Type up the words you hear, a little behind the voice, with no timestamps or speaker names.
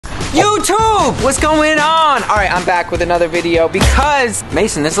YouTube! What's going on? All right, I'm back with another video because,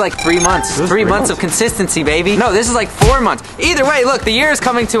 Mason, this is like 3 months. 3 months of consistency, baby. No, this is like 4 months. Either way, look, the year is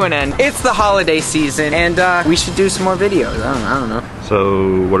coming to an end. It's the holiday season, and we should do some more videos. I don't know.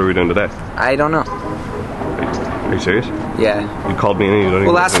 So, what are we doing today? I don't know. Are you serious? Yeah. You called me and you don't even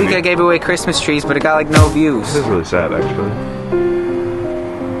Well, last week I gave away Christmas trees, but it got like no views. This is really sad, actually.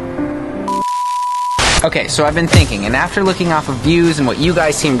 Okay, so I've been thinking, and after looking off of views and what you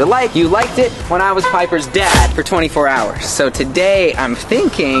guys seem to like, you liked it when I was Piper's dad for 24 hours. So today, I'm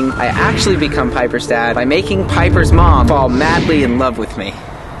thinking I actually become Piper's dad by making Piper's mom fall madly in love with me.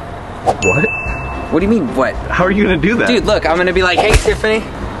 What? What do you mean, what? How are you gonna do that? Dude, look, I'm gonna be like, hey, Tiffany.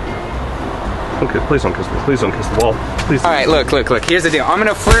 Okay, please don't kiss me. Please don't kiss the wall. Please. All right, look. Here's the deal. I'm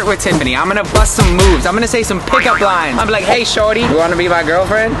gonna flirt with Tiffany. I'm gonna bust some moves. I'm gonna say some pickup lines. I'm like, hey, shorty, you wanna be my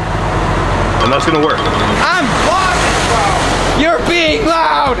girlfriend? And that's gonna work. I'm vlogging, bro! You're being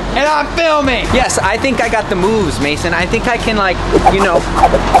loud, and I'm filming! Yes, I think I got the moves, Mason. I think I can, like, you know,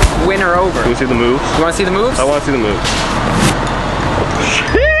 win her over. Can you see the moves? You wanna see the moves? I wanna see the moves.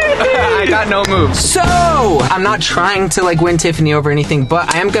 I got no moves. So, I'm not trying to, like, win Tiffany over anything,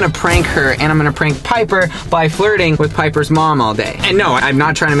 but I am gonna prank her, and I'm gonna prank Piper by flirting with Piper's mom all day. And no, I'm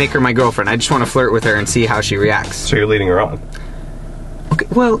not trying to make her my girlfriend. I just wanna flirt with her and see how she reacts. So you're leading her on? Okay,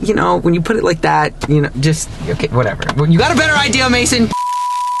 well, you know, when you put it like that, you know, just, okay, whatever. Well, you got a better idea, Mason?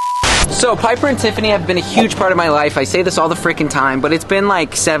 So, Piper and Tiffany have been a huge part of my life. I say this all the freaking time, but it's been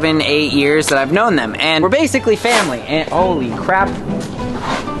like 7, 8 years that I've known them, and we're basically family, and holy crap.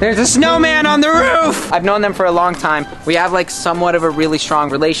 There's a snowman on the roof! I've known them for a long time. We have like somewhat of a really strong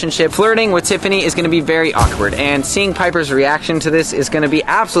relationship. Flirting with Tiffany is gonna be very awkward, and seeing Piper's reaction to this is gonna be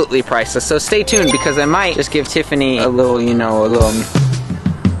absolutely priceless. So stay tuned, because I might just give Tiffany a little, you know,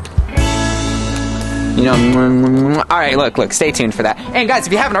 all right, look, stay tuned for that. And guys,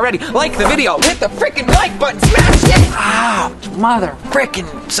 if you haven't already, like the video, hit the freaking like button, smash it! Ah, mother frickin'.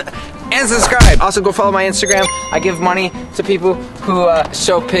 And subscribe. Also, go follow my Instagram. I give money to people who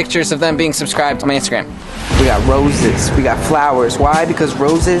show pictures of them being subscribed to my Instagram. We got roses, we got flowers. Why? Because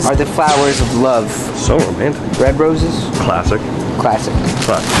roses are the flowers of love. So romantic. Red roses? Classic. Classic.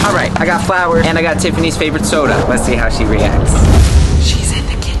 Classic. All right, I got flowers, and I got Tiffany's favorite soda. Let's see how she reacts. She's in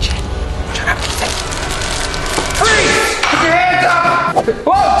the kitchen. Shut up, Tiffany. Freeze! Put your hands up!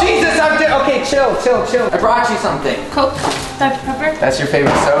 Whoa, Jesus, I'm dead. Okay, chill. I brought you something. Coke, Dr. Pepper. That's your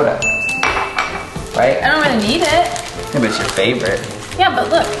favorite soda. Right? I don't really need it. Yeah, but it's your favorite. Yeah, but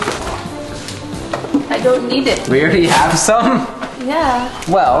look. I don't need it. We already have some? Yeah.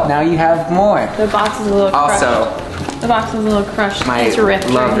 Well, now you have more. The box is a little crushed. Also, the box is a little crushed. my It's ripped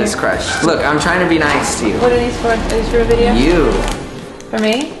love right is here. crushed. Look, I'm trying to be nice to you. What are these for? Are these for a video? You. For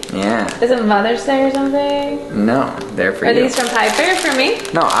me? Yeah. Is it Mother's Day or something? No, they're for Are you. these from Piper for me?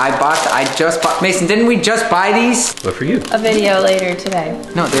 No, I just bought, Mason, didn't we just buy these? But for you. A video later today.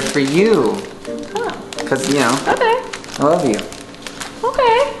 No, they're for you. Oh. Because, you know, Okay. I love you.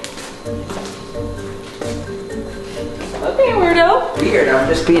 Okay. Okay, weirdo. Weird, I'm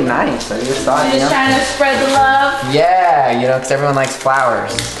just being nice. I just thought, You're you just know. trying to spread the love. Yeah, you know, because everyone likes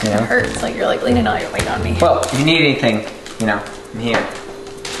flowers, you know. It hurts, like you're like leaning all your weight on me. Well, if you need anything, you know, I'm here.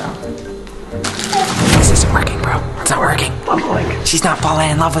 So. This isn't working, bro. It's not working. She's not falling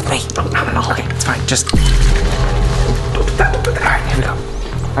in love with me. Okay, it's fine. Just. Alright, here we go.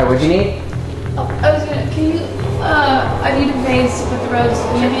 Alright, what'd you need? Oh, I was gonna, can you, I need a vase to put the rose.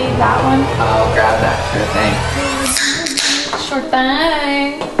 Can you need that one? I'll grab that. Sure thing. Sure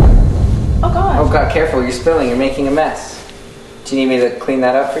thing. Oh god. Oh god, careful, you're spilling, you're making a mess. Do you need me to clean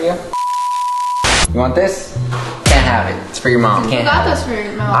that up for you? You want this? Can't have it. It's for your mom. You Can't got have this it. for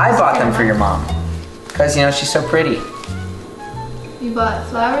your mom. I bought them for your mom. Because, you know, she's so pretty. You bought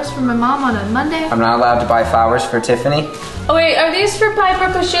flowers for my mom on a Monday? I'm not allowed to buy flowers for Tiffany. Oh wait, are these for Piper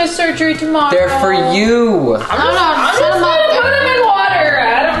because she has surgery tomorrow? They're for you. I'm just gonna put them in water.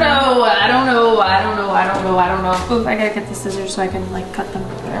 I don't know. Ooh, I gotta get the scissors so I can like cut them.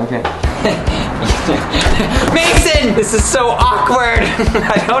 Okay. Mason! This is so awkward.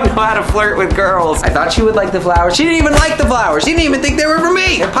 I don't know how to flirt with girls. I thought she would like the flowers. She didn't even like the flowers. She didn't even think they were for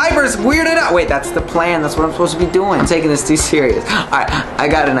me. And Piper's weirded out. Wait, that's the plan. That's what I'm supposed to be doing. I'm taking this too serious. All right, I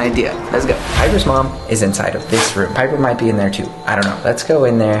got an idea. Let's go. Piper's mom is inside of this room. Piper might be in there too. I don't know. Let's go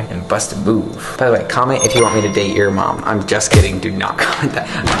in there and bust a move. By the way, comment if you want me to date your mom. I'm just kidding. Do not comment that.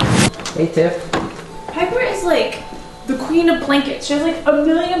 Hey, Tiff. Piper is like the queen of blankets. She has like a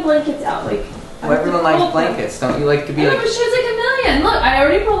million blankets out. Like Well, everyone likes blankets. Don't you like to be yeah, like... but she has like a million. Look, I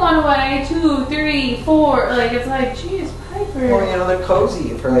already put one away. 2, 3, 4. Like it's like, geez, Piper. Well, you know, they're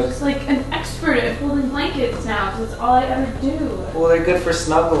cozy for like. Just like an expert at folding blankets now, because that's all I ever do. Well, they're good for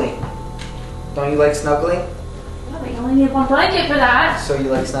snuggling. Don't you like snuggling? Yeah, but you only need one blanket for that. So you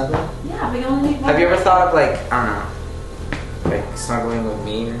like snuggling? Yeah, but you only need one. Have you ever thought of like, I don't know, like snuggling with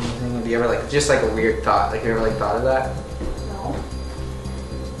me or anything? Have you ever like, just like a weird thought? Like, you ever like thought of that? No.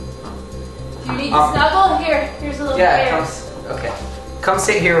 Do you need to snuggle? Here's a little chair. Okay. Come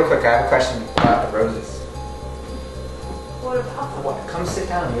sit here real quick. I have a question about the roses. What about What? Come sit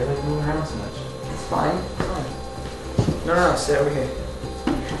down. You're like moving around so much. It's fine. It's fine. No, sit over here.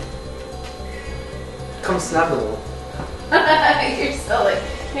 Come snuggle. You're so like,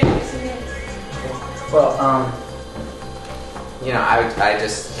 here, Well, you know, I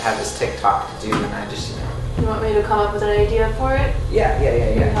just have this TikTok to do, and I just, you know. you want me to come up with an idea for it? Yeah.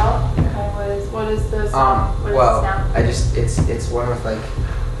 Can you help? Okay, what is this? What is Well, this now? it's one with like,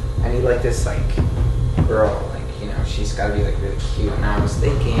 I need like this like girl, like, you know, she's got to be like really cute, and I was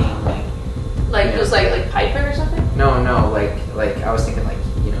thinking like you know, just like Piper or something? No, like I was thinking like,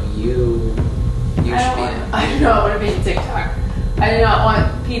 you know, you should be in it. I do not want to be in TikTok. I do not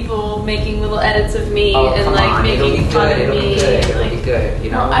want people making little edits of me and like making fun of me. It'll be good, you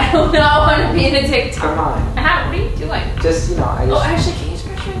know. I do not want to be in a TikTok. Come on. How? What are you doing? Just, you know, I just. Oh, actually, can you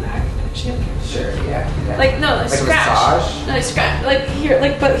scratch my back? Actually, okay. Sure, yeah. Like no, like scratch. Massage? No, like scratch. Like here,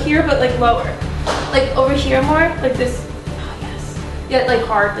 but like lower. Like over here more. Like this. Oh yes. Yeah, like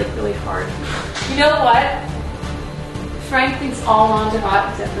hard, like really hard. You know what? Frank thinks all moms are hot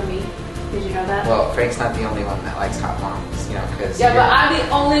except for me. Did you know that? Well, Frank's not the only one that likes hot moms, you know, because. Yeah, but I'm the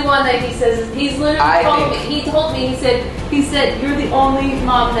only one that he says. He's literally told me. He told me. He said you're the only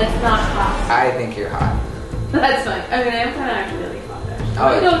mom that's not hot. I think you're hot. That's fine. I mean, I'm kind of actually really hot.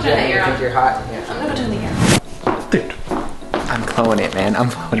 Actually. Oh, you think you're hot? Yeah. I'm gonna turn the air. Dude. I'm blowing it, man. I'm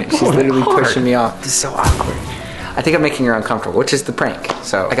blowing it. She's literally pushing me off. This is so awkward. I think I'm making her uncomfortable, which is the prank.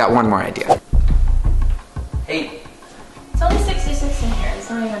 So I got one more idea. Hey. It's only 66 in here. It's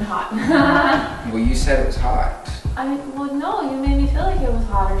not even hot. Well, you said it was hot. I mean, well, no, you made me feel like it was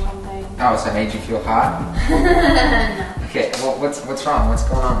hot or something. Oh, so I made you feel hot? No. Okay, well, what's wrong? What's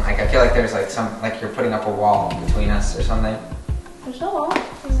going on? Like, I feel like there's like like you're putting up a wall between us or something. There's no wall.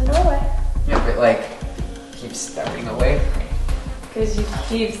 There's a doorway. Yeah, but like, keep stepping away from me. Because you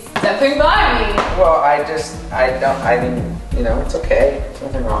keep stepping by me. Well, I mean, you know, it's okay. There's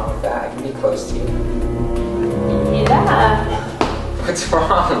nothing wrong with that. I can be close to you. Yeah. What's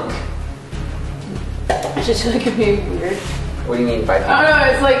wrong? I just feel like I'm being weird. What do you mean by that? I don't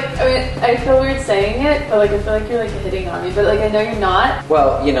know, it's like, I mean, I feel weird saying it, but like, I feel like you're like hitting on me, but like, I know you're not.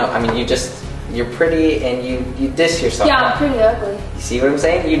 Well, you know, I mean, you're pretty and you diss yourself. Yeah, a lot. I'm pretty ugly. You see what I'm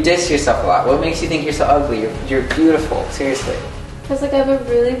saying? You diss yourself a lot. What makes you think you're so ugly? You're beautiful, seriously. Because like, I have a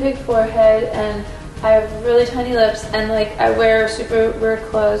really big forehead, and I have really tiny lips, and like, I wear super weird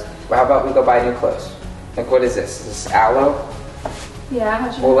clothes. Well, how about we go buy new clothes? Like, what is this? Is this aloe? Yeah,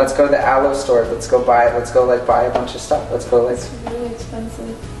 how'd you Well, know? let's go to the aloe store. Let's go buy buy a bunch of stuff. Let's go like. It's really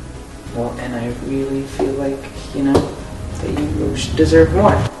expensive. Well, and I really feel like, you know, that you deserve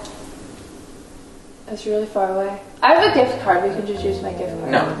more. It's really far away. I have a gift card. We can just use my gift card.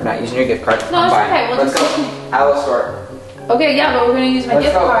 No, we're not using your gift card. No, it's okay. We'll Let's go. Aloe store. Okay, yeah, but we're gonna use my Let's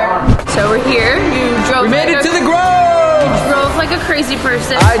gift go, card. come on. So we're here. You drove. We made it to the grove! Drove like a crazy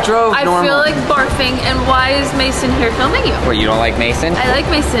person. I drove I normal. feel like barfing. And why is Mason here filming you? What, you don't like Mason? I like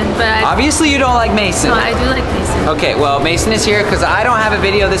Mason, but Obviously you don't like Mason. no, I do like Mason. Okay, well, Mason is here because I don't have a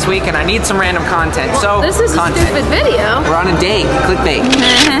video this week and I need some random content. So This is content. a stupid video. We're on a date. Clickbait.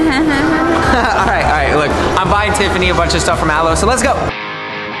 all right. Look, I'm buying Tiffany a bunch of stuff from Aloe, so let's go.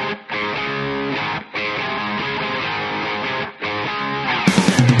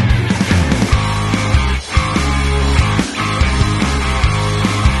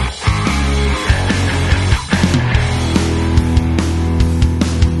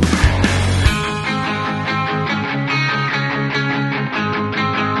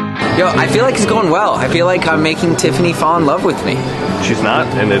 Yo, I feel like it's going well. I feel like I'm making Tiffany fall in love with me. She's not,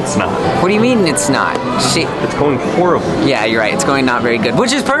 and it's not. What do you mean it's not? It's going horribly. Yeah, you're right. It's going not very good,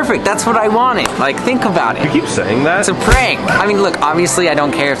 which is perfect. That's what I wanted. Like, think about You it. keep saying that. It's a prank. I mean, look, obviously I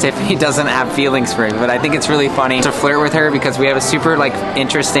don't care if Tiffany doesn't have feelings for me, but I think it's really funny to flirt with her because we have a super, like,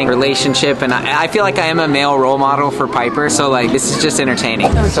 interesting relationship, and I feel like I am a male role model for Piper, so, like, this is just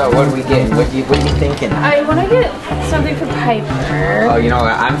entertaining. So, what do we get? What are you thinking? I want to get something for Piper. Oh, you know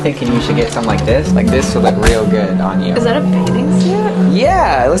what? I'm thinking thinking you should get something like this. Like this would look real good on you. Is that a bathing suit?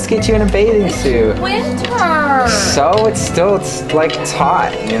 Yeah, let's get you in a bathing suit. Winter. So it's like it's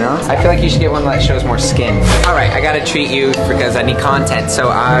hot, you know? I feel like you should get one that shows more skin. All right, I gotta treat you because I need content, so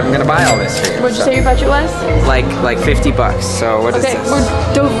I'm gonna buy all this for you. What'd you say your budget was? Like 50 bucks. So what is Okay, this?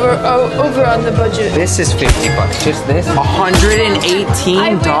 we're over on the budget. This is 50 bucks. Just this?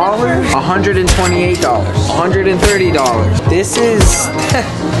 $118? $128? $130? This is...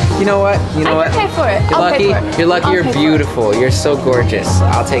 You know what? You know I what? can pay for it. You're I'll lucky. pay for it. You're lucky. I'll You're pay for it. beautiful. You're so gorgeous.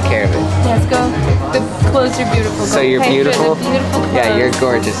 I'll take care of it. Let's go. The clothes are beautiful. So Go you're pay for beautiful? the beautiful clothes. Yeah, you're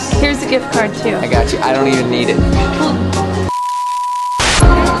gorgeous. Here's a gift card too. I got you. I don't even need it.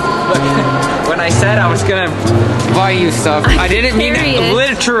 Look, when I said I was gonna buy you stuff, I didn't mean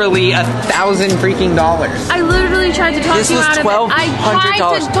literally $1,000 freaking dollars. I literally tried to talk This you was out of it. I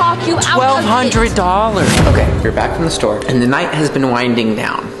tried to talk you out of it. $1,200. Okay, we're back from the store, and the night has been winding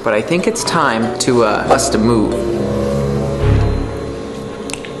down. But I think it's time to us to move.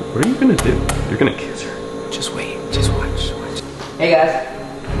 What are you gonna do? You're gonna kiss her. Just wait. Just watch. Just watch. Hey guys.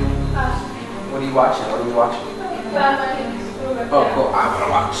 What are you watching? What are you watching? Oh, cool. I want to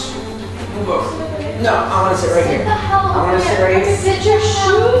watch. Move over. No, I want to sit right here. What the hell? I want to sit right here. Sit your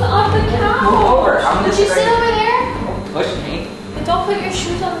shoes on the couch. Move over. I'm gonna Did you sit sit right over there? Don't push me. But don't put your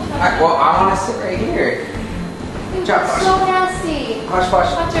shoes on the couch. Well, I want to sit right here. Josh, It's so nasty. Watch.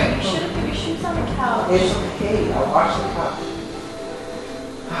 Hunter, you shouldn't put your shoes on the couch. It's okay. I'll watch the cup.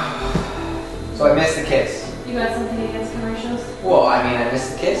 So I missed the kiss. You got something against commercials? Well, I mean, I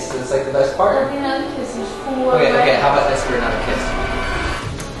missed the kiss. So it's like the best part. Okay, another kiss. There's 4. Okay. How about this for another kiss?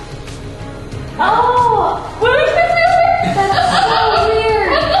 Oh! What are you doing? That's so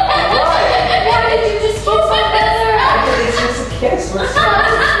weird. Why did you just kiss my brother? It's just a kiss. What's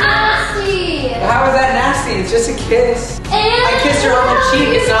That's nasty. How is that nasty? It's just a kiss. And I kissed her on the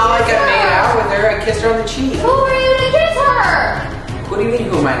cheek. It's not like I made out with her. I kissed her on the cheek. Who were you to kiss her? What do you mean,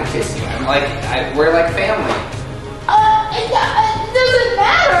 who am I to kiss you? We're like family. It doesn't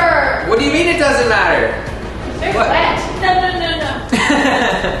matter. What do you mean it doesn't matter? Very What? wet. No.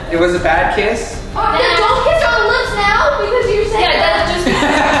 It was a bad kiss? Then don't kiss her on the lips now because you're saying that's just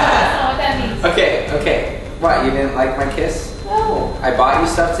that's not what that means. Okay. What, you didn't like my kiss? No. I bought you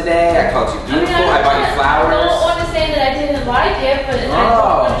stuff today. I called you beautiful. I bought you I flowers. don't want to say that I didn't like it, but I Oh.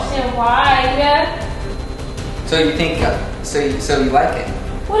 don't understand why. Yeah. So you think, so you like it?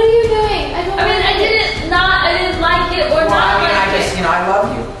 What are you doing? I didn't like it or Well, not I mean, like I just, it. I love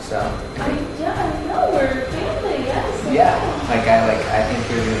you, so. I know we're family. Yes. Yeah, I think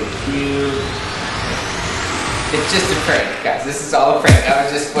you're really cute. It's just a prank, guys. This is all a prank. I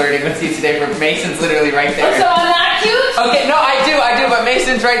was just flirting with you today, but Mason's literally right there. Oh, so I'm not cute? Okay, no, I do, but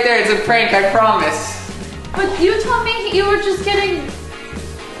Mason's right there. It's a prank, I promise. But you told me you were just getting.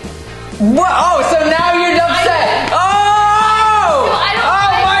 What? Oh, so now you're upset. Oh! No, I don't Oh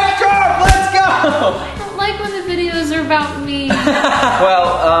like- my God, let's go! I don't like when the videos are about me.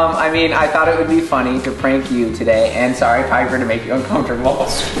 Well, I mean, I thought it would be funny to prank you today, and sorry, Piper, to make you uncomfortable.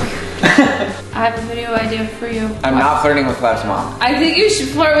 I have a video idea for you. I'm not flirting with Lev's mom. I think you should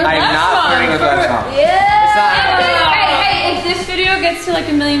flirt with I'm Lef's not mom. flirting with Lev's mom. Yeah. It's not Hey, if this video gets to like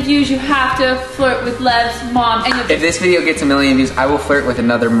 1 million views, you have to flirt with Lev's mom. And If this video gets 1 million views, I will flirt with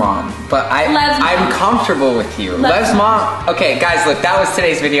another mom. But Lev's mom. I'm comfortable with you. Lev's Lev's mom. Okay, guys, look, that was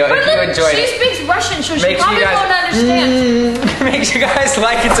today's video. If you enjoyed she it, speaks Russian, so she make sure probably you guys won't understand. make sure you guys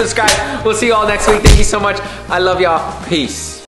like and subscribe. We'll see you all next week. Thank you so much. I love y'all. Peace.